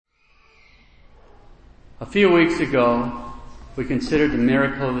A few weeks ago, we considered the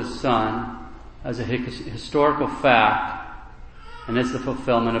miracle of the sun as a historical fact and as the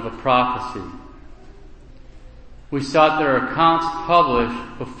fulfillment of a prophecy. We saw that there are accounts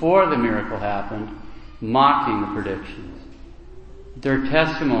published before the miracle happened mocking the predictions. There are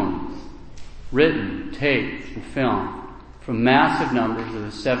testimonies, written, taped, and filmed from massive numbers of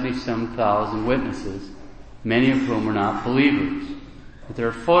the 70-some-thousand witnesses, many of whom were not believers. But there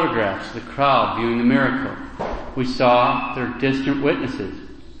are photographs of the crowd viewing the miracle. We saw there are distant witnesses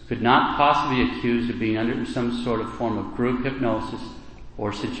who could not possibly be accused of being under some sort of form of group hypnosis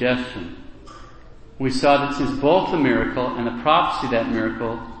or suggestion. We saw that since both the miracle and the prophecy of that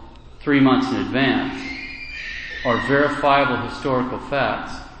miracle 3 months in advance are verifiable historical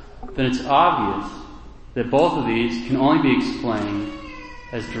facts, then it's obvious that both of these can only be explained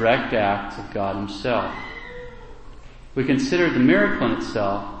as direct acts of God Himself. We considered the miracle in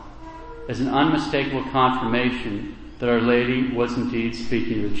itself as an unmistakable confirmation that Our Lady was indeed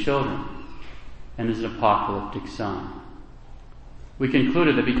speaking to the children and is an apocalyptic sign. We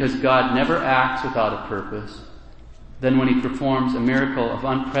concluded that because God never acts without a purpose, then when He performs a miracle of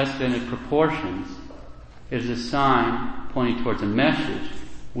unprecedented proportions, it is a sign pointing towards a message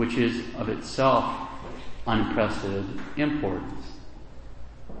which is of itself unprecedented importance.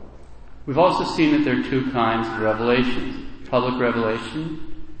 We've also seen that there are two kinds of revelations. Public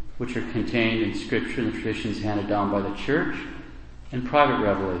revelation, which are contained in Scripture and the traditions handed down by the Church, and private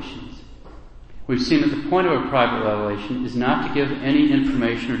revelations. We've seen that the point of a private revelation is not to give any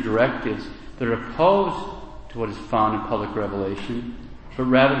information or directives that are opposed to what is found in public revelation, but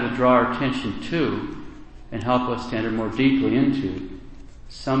rather to draw our attention to and help us to enter more deeply into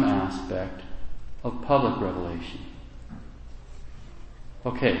some aspect of public revelation.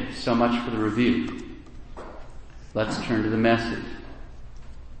 Okay, so much for the review. Let's turn to the message.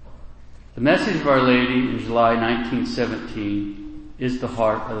 The message of Our Lady in July 1917 is the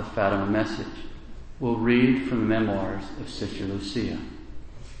heart of the Fatima message. We'll read from the memoirs of Sister Lucia.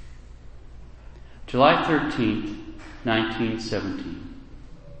 July 13th, 1917.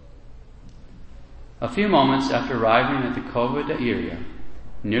 A few moments after arriving at the Cova de Iria,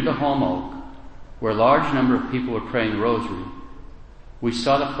 near the Holm Oak, where a large number of people were praying the rosary, we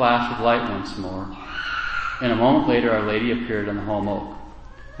saw the flash of light once more, and a moment later Our Lady appeared on the Holm Oak.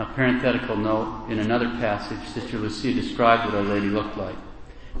 A parenthetical note, in another passage, Sister Lucia described what Our Lady looked like.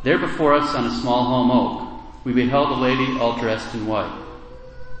 There before us on a small Holm Oak, we beheld a lady all dressed in white.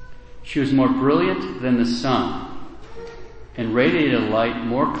 She was more brilliant than the sun, and radiated a light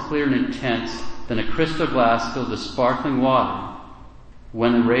more clear and intense than a crystal glass filled with sparkling water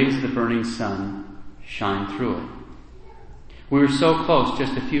when the rays of the burning sun shine through it. We were so close,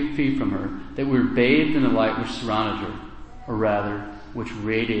 just a few feet from her, that we were bathed in the light which surrounded her, or rather, which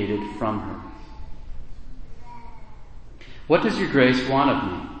radiated from her. "What does your Grace want of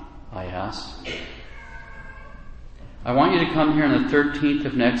me?" I asked. "I want you to come here on the 13th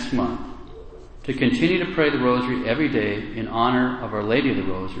of next month to continue to pray the rosary every day in honor of Our Lady of the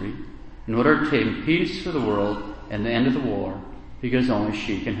Rosary, in order to obtain peace for the world and the end of the war, because only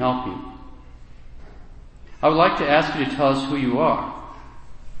she can help you. I would like to ask you to tell us who you are,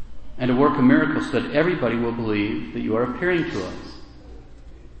 and to work a miracle so that everybody will believe that you are appearing to us.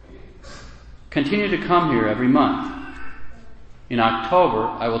 Continue to come here every month. In October,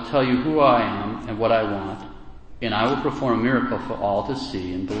 I will tell you who I am and what I want, and I will perform a miracle for all to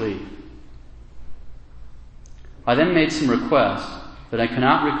see and believe." I then made some requests, but I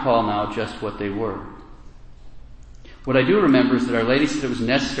cannot recall now just what they were. What I do remember is that Our Lady said it was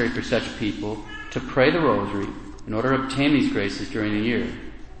necessary for such people to pray the rosary in order to obtain these graces during the year.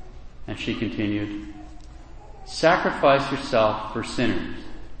 And she continued, "Sacrifice yourself for sinners,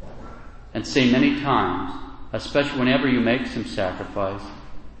 and say many times, especially whenever you make some sacrifice,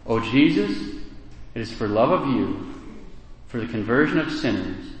 'O Jesus, it is for love of you, for the conversion of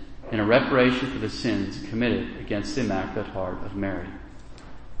sinners, and a reparation for the sins committed against the Immaculate Heart of Mary.'"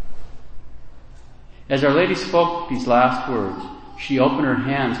 As Our Lady spoke these last words, she opened her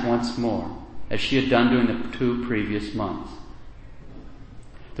hands once more, as she had done during the 2 previous months.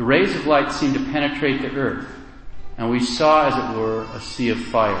 The rays of light seemed to penetrate the earth, and we saw, as it were, a sea of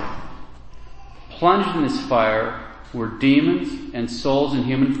fire. Plunged in this fire were demons and souls in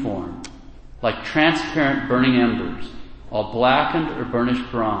human form, like transparent burning embers, all blackened or burnished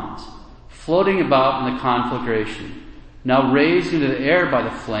bronze, floating about in the conflagration, now raised into the air by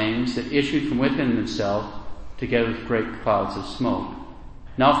the flames that issued from within themselves, together with great clouds of smoke,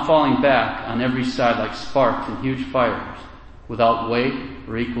 now falling back on every side like sparks in huge fires, without weight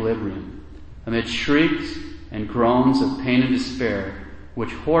or equilibrium, amid shrieks and groans of pain and despair,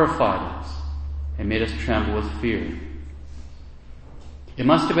 which horrified us and made us tremble with fear. It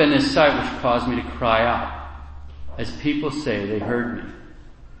must have been this sight which caused me to cry out, as people say they heard me.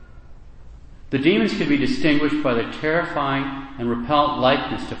 The demons could be distinguished by their terrifying and repellent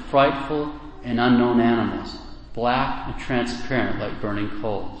likeness to frightful and unknown animals, black and transparent like burning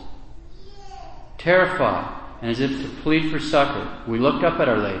coals. Terrified, and as if to plead for succor, we looked up at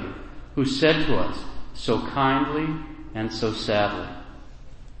Our Lady, who said to us so kindly and so sadly,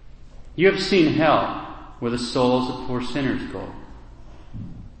 "You have seen hell, where the souls of poor sinners go.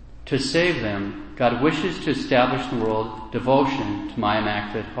 To save them, God wishes to establish in the world devotion to my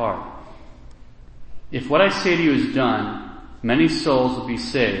Immaculate Heart. If what I say to you is done, many souls will be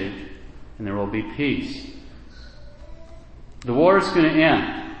saved, and there will be peace. The war is going to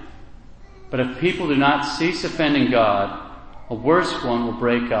end, but if people do not cease offending God, a worse one will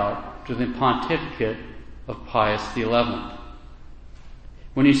break out during the pontificate of Pius XI.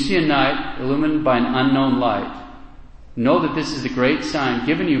 When you see a night illumined by an unknown light, know that this is the great sign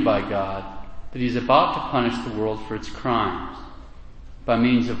given you by God that He is about to punish the world for its crimes by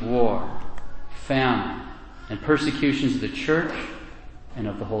means of war, famine, and persecutions of the Church and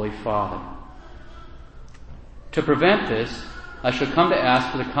of the Holy Father. To prevent this, I shall come to ask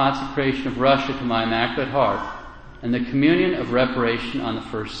for the consecration of Russia to my Immaculate Heart and the communion of reparation on the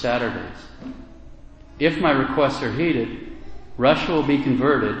first Saturdays. If my requests are heeded, Russia will be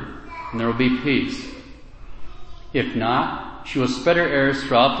converted and there will be peace. If not, she will spread her errors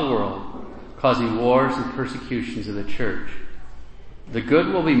throughout the world, causing wars and persecutions of the Church. The good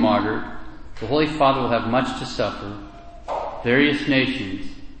will be martyred, the Holy Father will have much to suffer, various nations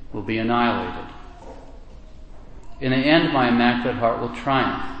will be annihilated. In the end, my Immaculate Heart will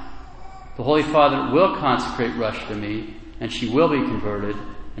triumph. The Holy Father will consecrate Russia to me, and she will be converted,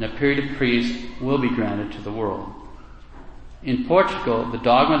 and a period of peace will be granted to the world. In Portugal, the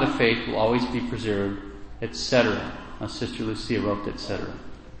dogma of the faith will always be preserved, etc. Sister Lucia wrote, etc.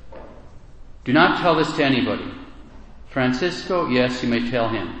 Do not tell this to anybody. Francisco, yes, you may tell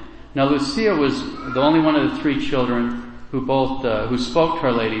him. Now, Lucia was the only one of the three children who spoke to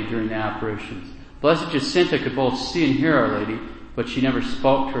Our Lady during the apparitions. Blessed Jacinta could both see and hear Our Lady, but she never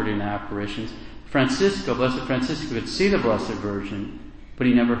spoke to her during the apparitions. Blessed Francisco could see the Blessed Virgin, but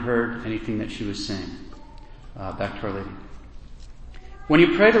he never heard anything that she was saying. Back to Our Lady. When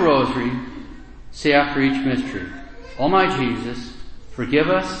you pray the Rosary, say after each mystery, O my Jesus, forgive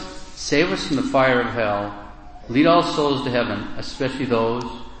us, save us from the fire of hell, lead all souls to heaven, especially those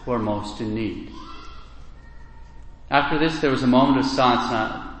who are most in need. After this, there was a moment of silence,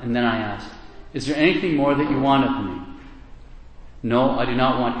 and then I asked, is there anything more that you want of me? No, I do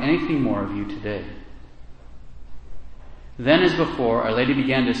not want anything more of you today. Then, as before, Our Lady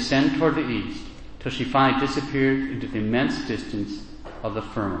began to ascend toward the east, till she finally disappeared into the immense distance of the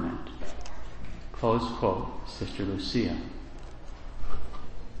firmament. Close quote, Sister Lucia.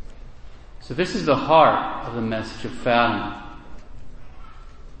 So this is the heart of the message of Fatima.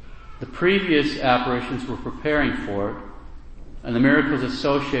 The previous apparitions were preparing for it, and the miracles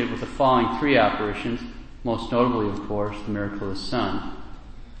associated with the following three apparitions, most notably, of course, the miracle of the Sun,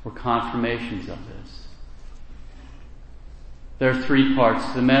 were confirmations of this. There are three parts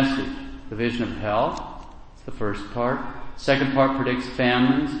to the message. The vision of hell, the first part. Second part predicts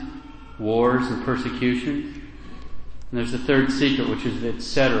famines, wars, and persecutions. And there's the third secret, which is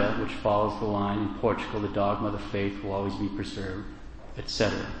etc., which follows the line in Portugal, the dogma of the faith will always be preserved,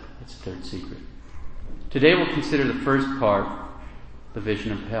 etc. That's the third secret. Today we'll consider the first part, the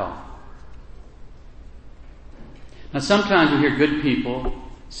vision of hell. Now sometimes we hear good people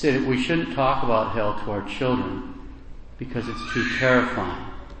say that we shouldn't talk about hell to our children because it's too terrifying.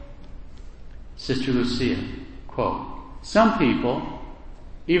 Sister Lucia, quote, some people,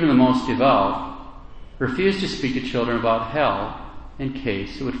 even the most devout, refuse to speak to children about hell in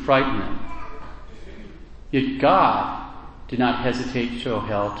case it would frighten them. Yet God did not hesitate to show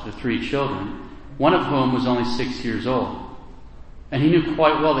hell to the three children, one of whom was only 6 years old. And he knew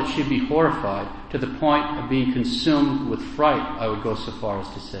quite well that she'd be horrified to the point of being consumed with fright, I would go so far as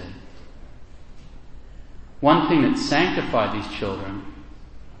to say. One thing that sanctified these children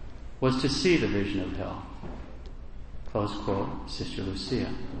was to see the vision of hell. Close quote, Sister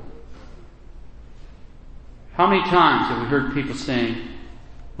Lucia. How many times have we heard people saying,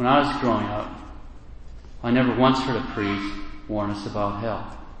 when I was growing up, I never once heard a priest warn us about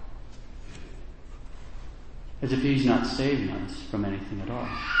hell. As if he's not saving us from anything at all.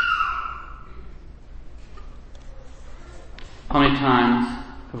 How many times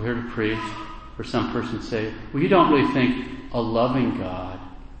have we heard a priest or some person say, well, you don't really think a loving God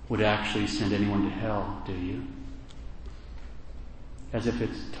would actually send anyone to hell, do you? As if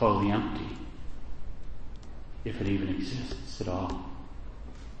it's totally empty. if it even exists at all.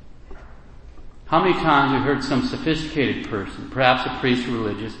 How many times we heard some sophisticated person, perhaps a priest or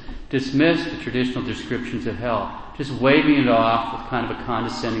religious, dismiss the traditional descriptions of hell, just waving it off with kind of a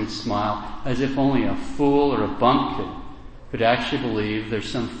condescending smile, as if only a fool or a bumpkin could actually believe there's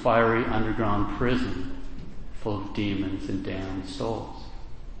some fiery underground prison full of demons and damned souls.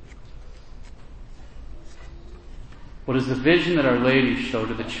 Well, does the vision that Our Lady showed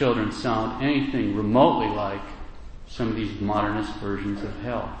to the children sound anything remotely like some of these modernist versions of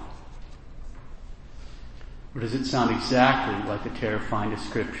hell? Or does it sound exactly like the terrifying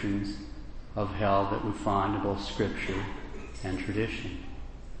descriptions of hell that we find in both Scripture and tradition?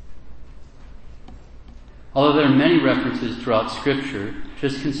 Although there are many references throughout Scripture,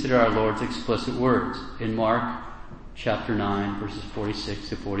 just consider our Lord's explicit words in Mark chapter 9, verses 46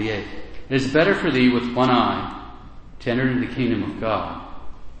 to 48. It is better for thee with one eye to enter into the kingdom of God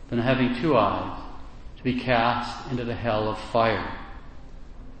than having two eyes to be cast into the hell of fire,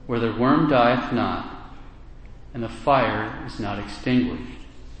 where the worm dieth not, and the fire is not extinguished.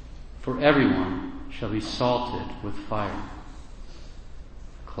 For everyone shall be salted with fire.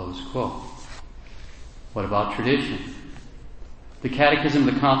 Close quote. What about tradition? The Catechism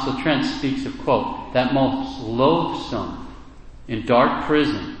of the Council of Trent speaks of, quote, that most loathsome and dark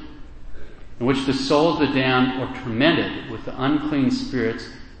prison in which the souls of the damned are tormented with the unclean spirits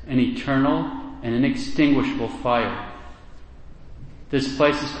and eternal and inextinguishable fire. This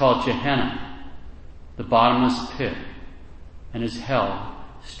place is called Gehenna, the bottomless pit, and is hell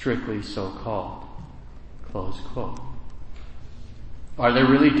strictly so called. Close quote. Are there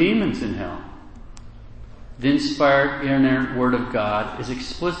really demons in hell? The inspired, inerrant Word of God is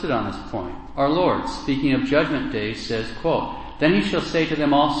explicit on this point. Our Lord, speaking of Judgment Day, says, quote, then he shall say to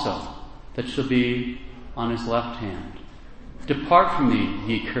them also that shall be on his left hand, depart from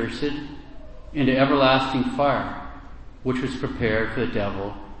me, ye cursed, into everlasting fire, which was prepared for the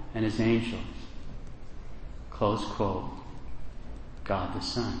devil and his angels. Close quote. God the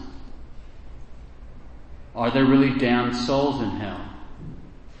Son. Are there really damned souls in hell?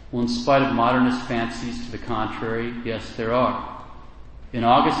 Well, in spite of modernist fancies to the contrary, yes, there are. In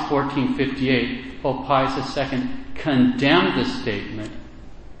August 1458, Pope Pius II condemned the statement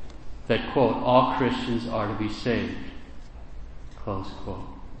that, quote, all Christians are to be saved. Close quote.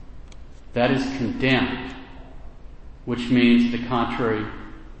 That is condemned, which means the contrary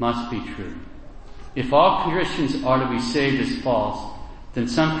must be true. If all Christians are to be saved is false, then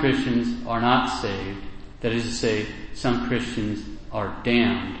some Christians are not saved. That is to say, some Christians are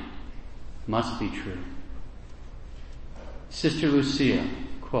damned. Must be true. Sister Lucia,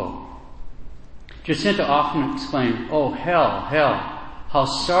 quote, Jacinta often exclaimed, oh, hell, hell, how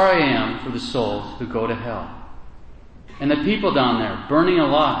sorry I am for the souls who go to hell. And the people down there, burning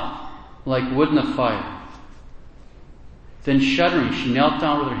alive, like wood in the fire. Then shuddering, she knelt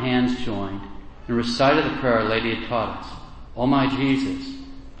down with her hands joined and recited the prayer Our Lady had taught us. O my Jesus,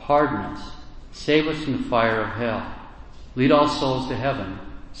 pardon us, save us from the fire of hell. Lead all souls to heaven,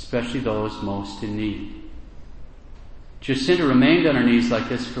 especially those most in need. Jacinta remained on her knees like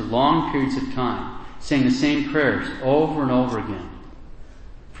this for long periods of time, saying the same prayers over and over again.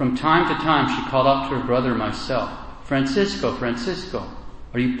 From time to time she called out to her brother and myself, Francisco, Francisco,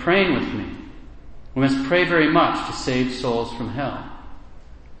 are you praying with me? We must pray very much to save souls from hell.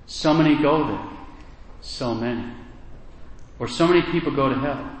 So many go there. So many. Or so many people go to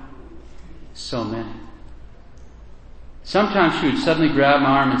hell. So many. Sometimes she would suddenly grab my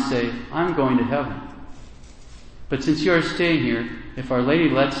arm and say, I'm going to heaven. But since you are staying here, if Our Lady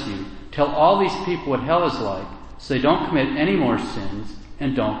lets you, tell all these people what hell is like so they don't commit any more sins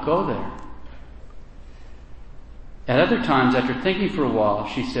and don't go there. At other times, after thinking for a while,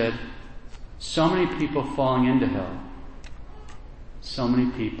 she said, so many people falling into hell. So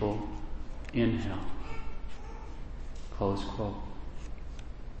many people in hell. Close quote.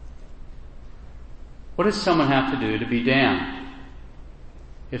 What does someone have to do to be damned?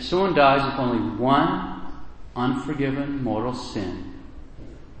 If someone dies with only one unforgiven mortal sin,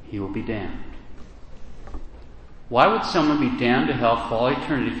 he will be damned. Why would someone be damned to hell for all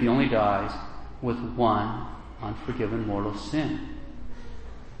eternity if he only dies with one unforgiven mortal sin?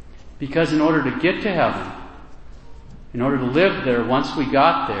 Because in order to get to heaven, in order to live there once we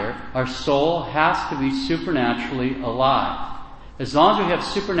got there, our soul has to be supernaturally alive. As long as we have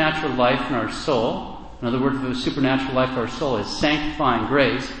supernatural life in our soul, in other words, the supernatural life of our soul is sanctifying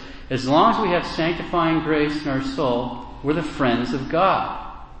grace, as long as we have sanctifying grace in our soul, we're the friends of God.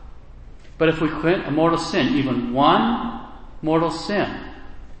 But if we commit a mortal sin, even one mortal sin,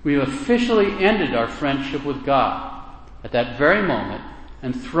 we have officially ended our friendship with God at that very moment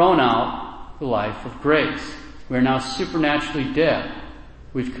and thrown out the life of grace. We are now supernaturally dead.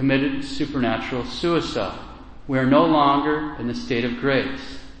 We've committed supernatural suicide. We are no longer in the state of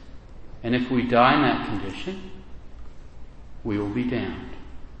grace. And if we die in that condition, we will be damned.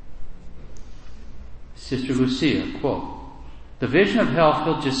 Sister Lucia, quote, "The vision of hell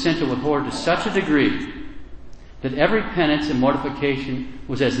filled Jacinta with horror to such a degree that every penance and mortification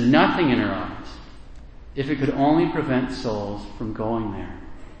was as nothing in her eyes, if it could only prevent souls from going there.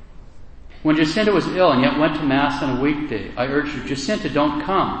 When Jacinta was ill and yet went to Mass on a weekday, I urged her, 'Jacinta, don't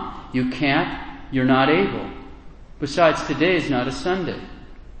come. You can't. You're not able. Besides, today is not a Sunday.'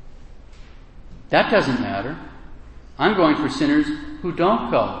 'That doesn't matter. I'm going for sinners who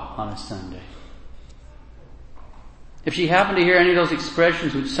don't go on a Sunday.' If she happened to hear any of those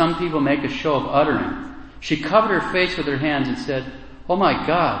expressions which some people make a show of uttering, she covered her face with her hands and said, 'Oh my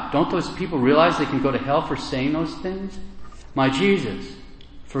God, don't those people realize they can go to hell for saying those things? My Jesus,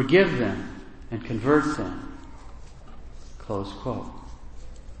 forgive them and convert them.'" Close quote.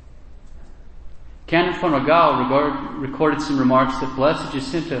 Canon von Regal recorded some remarks that Blessed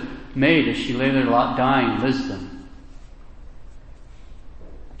Jacinta made as she lay there dying in Lisbon.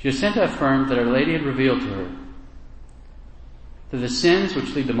 Jacinta affirmed that Our Lady had revealed to her that the sins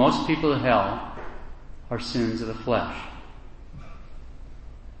which lead the most people to hell are sins of the flesh.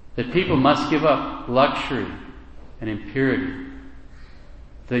 That people must give up luxury and impurity.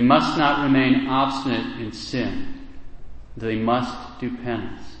 They must not remain obstinate in sin. They must do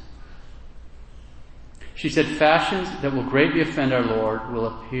penance. She said fashions that will greatly offend our Lord will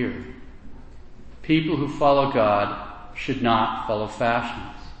appear. People who follow God should not follow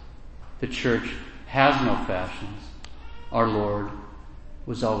fashions. The church has no fashions. Our Lord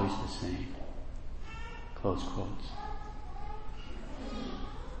was always the same. Close quotes.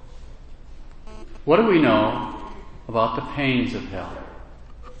 What do we know about the pains of hell?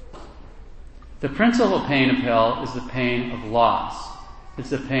 The principal pain of hell is the pain of loss.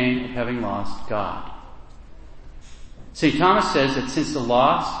 It's the pain of having lost God. St. Thomas says that since the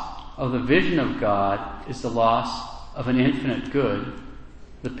loss of the vision of God is the loss of an infinite good,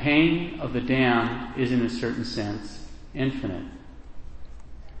 the pain of the damned is in a certain sense infinite.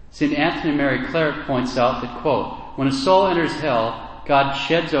 St. Anthony Mary Claret points out that, quote, "When a soul enters hell, God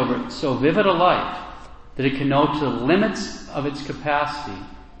sheds over it so vivid a light that it can know to the limits of its capacity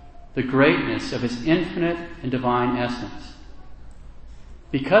the greatness of His infinite and divine essence.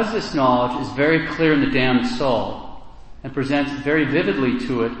 Because this knowledge is very clear in the damned soul and presents very vividly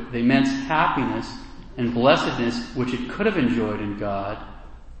to it the immense happiness and blessedness which it could have enjoyed in God,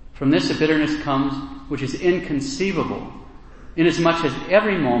 from this a bitterness comes which is inconceivable, inasmuch as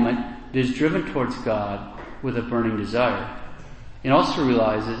every moment it is driven towards God with a burning desire. It also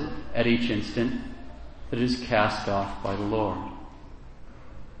realizes at each instant that it is cast off by the Lord."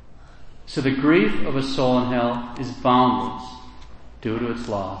 So the grief of a soul in hell is boundless due to its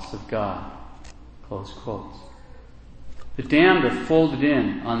loss of God. Close quotes. The damned are folded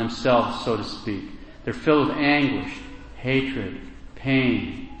in on themselves, so to speak. They're filled with anguish, hatred,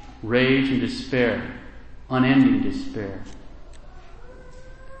 pain, rage and despair, unending despair.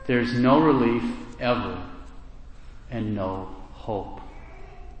 There's no relief ever and no hope.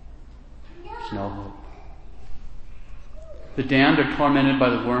 There's no hope. The damned are tormented by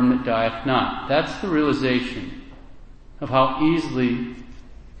the worm that dieth not. That's the realization of how easily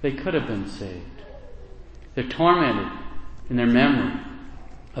they could have been saved. They're tormented in their memory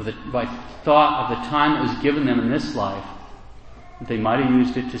by thought of the time that was given them in this life, that they might have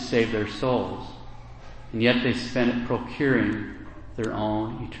used it to save their souls, and yet they spent it procuring their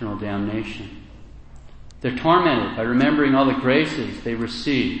own eternal damnation. They're tormented by remembering all the graces they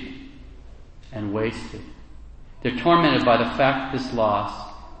received and wasted. They're tormented by the fact that this loss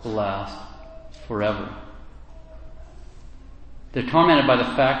will last forever. They're tormented by the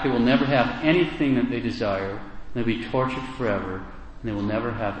fact they will never have anything that they desire, and they'll be tortured forever, and they will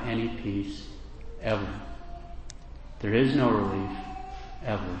never have any peace ever. There is no relief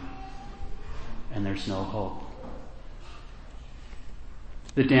ever, and there's no hope.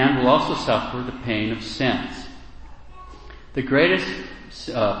 The damned will also suffer the pain of sense. The greatest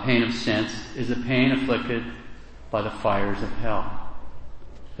pain of sense is the pain afflicted by the fires of hell.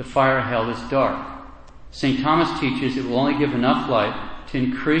 The fire of hell is dark. St. Thomas teaches it will only give enough light to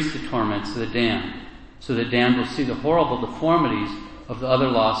increase the torments of the damned, so the damned will see the horrible deformities of the other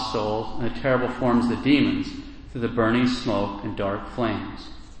lost souls and the terrible forms of the demons through the burning smoke and dark flames.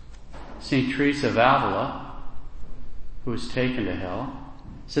 St. Teresa of Avila, who was taken to hell,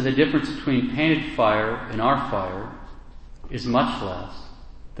 said the difference between painted fire and our fire is much less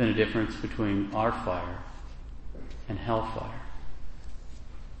than the difference between our fire and hellfire.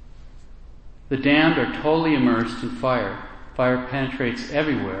 The damned are totally immersed in fire. Fire penetrates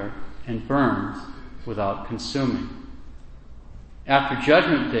everywhere and burns without consuming. After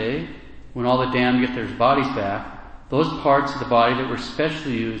Judgment Day, when all the damned get their bodies back, those parts of the body that were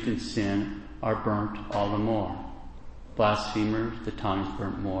specially used in sin are burnt all the more. Blasphemers, the tongue is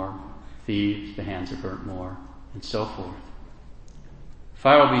burnt more. Thieves, the hands are burnt more, and so forth.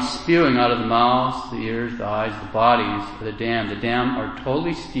 Fire will be spewing out of the mouths, the ears, the eyes, the bodies of the damned. The damned are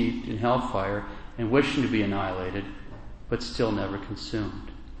totally steeped in hellfire and wishing to be annihilated, but still never consumed.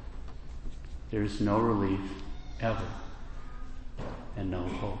 There is no relief ever, and no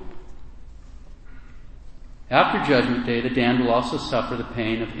hope. After Judgment Day, the damned will also suffer the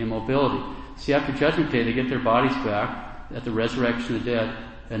pain of immobility. See, after Judgment Day, they get their bodies back at the resurrection of the dead,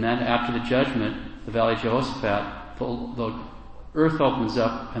 and then after the judgment, the Valley of Jehoshaphat, the earth opens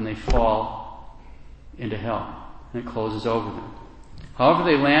up and they fall into hell, and it closes over them. However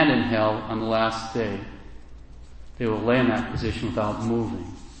they land in hell on the last day, they will lay in that position without moving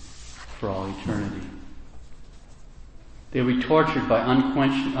for all eternity. They will be tortured by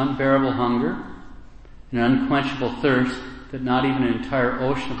unbearable hunger and an unquenchable thirst that not even an entire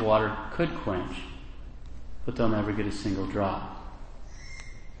ocean of water could quench, but they'll never get a single drop.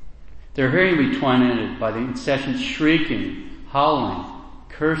 Their hearing will be tormented by the incessant shrieking, howling,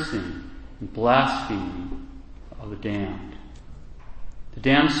 cursing, and blaspheming of the damned. The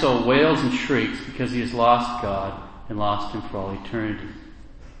damned soul wails and shrieks because he has lost God and lost Him for all eternity.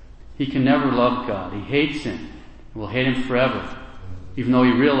 He can never love God. He hates Him and will hate Him forever, even though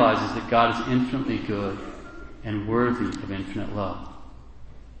he realizes that God is infinitely good and worthy of infinite love.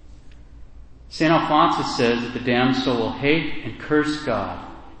 St. Alphonsus says that the damned soul will hate and curse God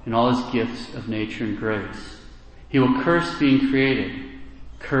and all His gifts of nature and grace. He will curse being created,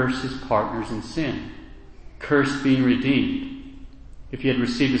 curse his partners in sin, curse being redeemed. If he had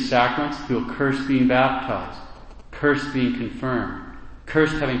received the sacraments, he will curse being baptized, curse being confirmed,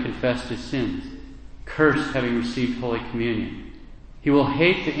 curse having confessed his sins, curse having received Holy Communion. He will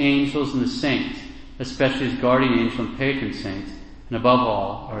hate the angels and the saints, especially his guardian angel and patron saints, and above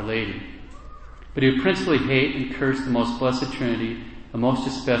all, Our Lady. But he will principally hate and curse the most blessed Trinity, and most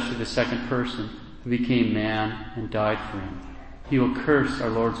especially the second person who became man and died for him. He will curse our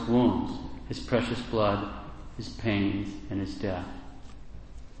Lord's wounds, His precious blood, His pains, and His death.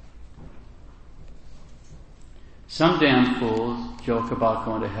 Some damned fools joke about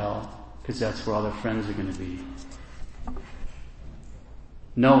going to hell because that's where all their friends are going to be.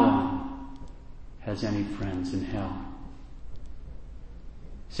 No one has any friends in hell.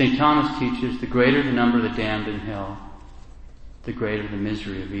 St. Thomas teaches, the greater the number of the damned in hell, the greater the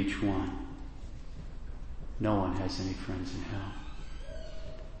misery of each one. No one has any friends in hell.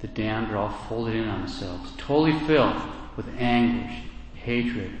 The damned are all folded in on themselves, totally filled with anguish,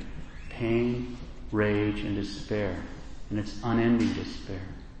 hatred, pain, rage, and despair. And it's unending despair.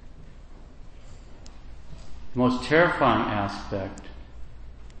 The most terrifying aspect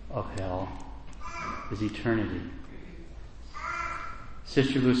of hell is eternity.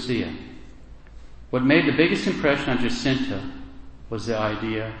 Sister Lucia, what made the biggest impression on Jacinta was the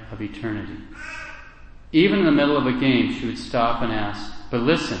idea of eternity. Even in the middle of a game, she would stop and ask, but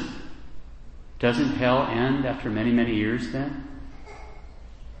listen, doesn't hell end after many, many years then?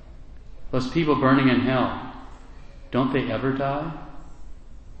 Those people burning in hell, don't they ever die?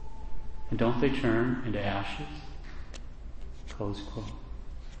 And don't they turn into ashes? Close quote.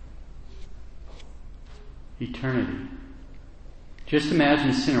 Eternity. Just imagine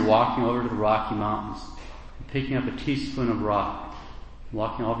a sinner walking over to the Rocky Mountains and picking up a teaspoon of rock,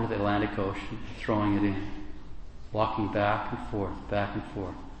 walking over to the Atlantic Ocean and throwing it in, walking back and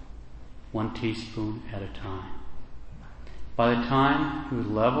forth, one teaspoon at a time. By the time he would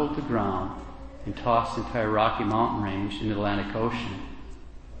level the ground and toss the entire Rocky Mountain range into the Atlantic Ocean,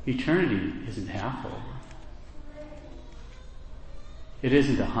 eternity isn't half over. It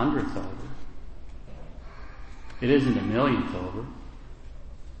isn't 100th over. It isn't 1,000,000th over.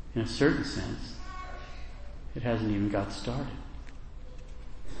 In a certain sense, it hasn't even got started.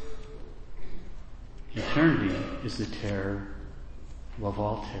 Eternity is the terror above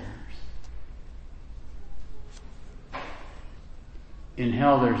all terrors. In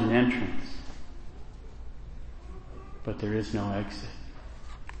hell there's an entrance, but there is no exit.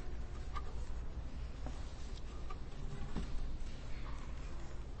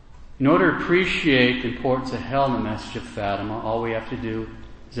 In order to appreciate the importance of hell in the message of Fatima, all we have to do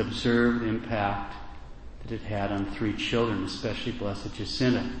is observe the impact that it had on 3 children, especially Blessed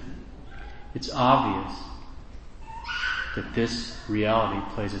Jacinta. It's obvious that this reality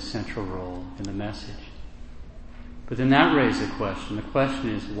plays a central role in the message. But then that raises a question. The question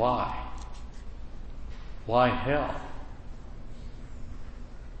is why? Why hell?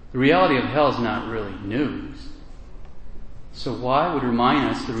 The reality of hell is not really news. So why would remind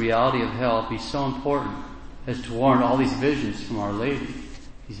us the reality of hell be so important as to warrant all these visions from Our Lady,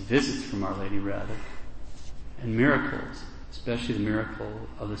 these visits from Our Lady rather, and miracles, especially the miracle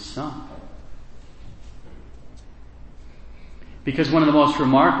of the sun? Because one of the most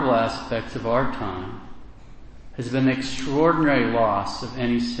remarkable aspects of our time has been the extraordinary loss of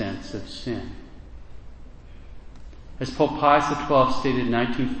any sense of sin. As Pope Pius XII stated in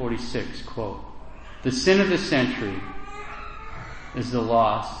 1946, quote, "The sin of the century is the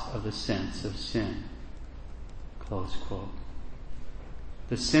loss of the sense of sin." Close quote.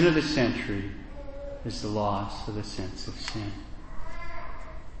 The sin of the century is the loss of the sense of sin.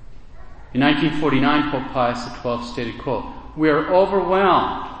 In 1949, Pope Pius XII stated, quote, "We are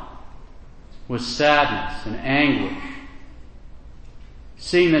overwhelmed with sadness and anguish,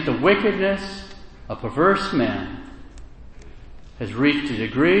 seeing that the wickedness of perverse men has reached a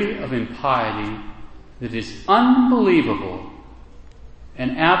degree of impiety that is unbelievable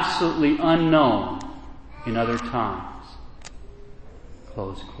and absolutely unknown in other times."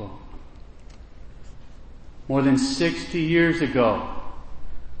 Close quote. More than 60 years ago,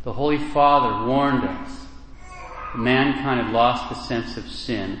 the Holy Father warned us that mankind had lost the sense of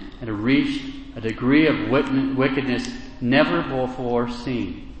sin and had reached a degree of wickedness never before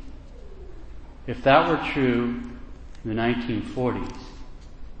seen. If that were true in the 1940s,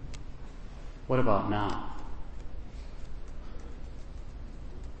 what about now?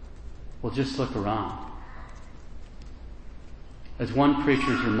 Well, just look around. As one preacher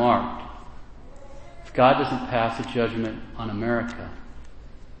has remarked, if God doesn't pass a judgment on America,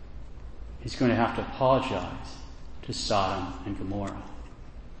 He's going to have to apologize to Sodom and Gomorrah.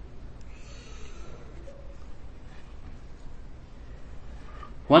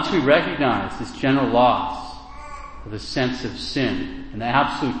 Once we recognize this general loss of the sense of sin and the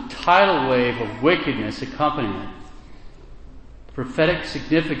absolute tidal wave of wickedness accompanying it, the prophetic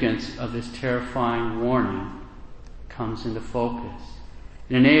significance of this terrifying warning comes into focus.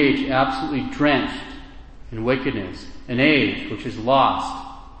 In an age absolutely drenched in wickedness, an age which has lost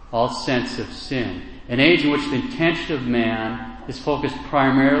all sense of sin, an age in which the intention of man is focused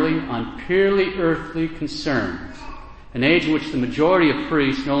primarily on purely earthly concerns, an age in which the majority of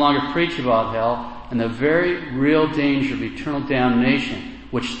priests no longer preach about hell and the very real danger of eternal damnation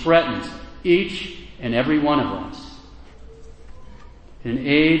which threatens each and every one of us. In an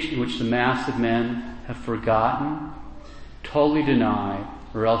age in which the mass of men have forgotten, totally denied,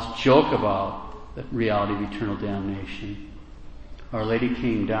 or else joke about the reality of eternal damnation, Our Lady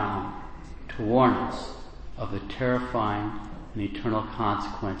came down to warn us of the terrifying and eternal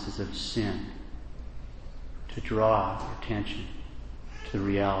consequences of sin, to draw our attention to the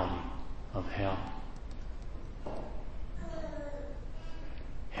reality of hell.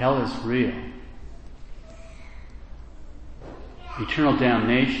 Hell is real. Eternal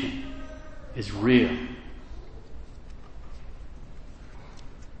damnation is real.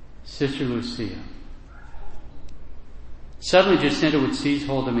 Sister Lucia, suddenly Jacinta would seize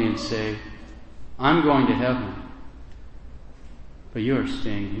hold of me and say, "I'm going to heaven, but you are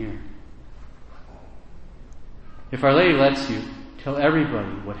staying here. If Our Lady lets you, tell everybody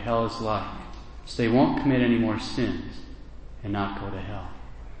what hell is like, so they won't commit any more sins and not go to hell."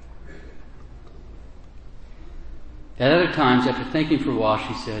 At other times, after thinking for a while,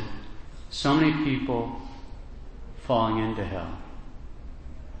 she said, "So many people falling into hell.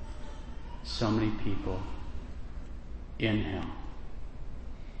 So many people in hell.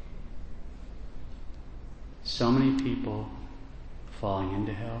 So many people falling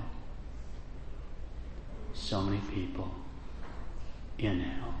into hell. So many people in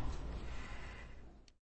hell."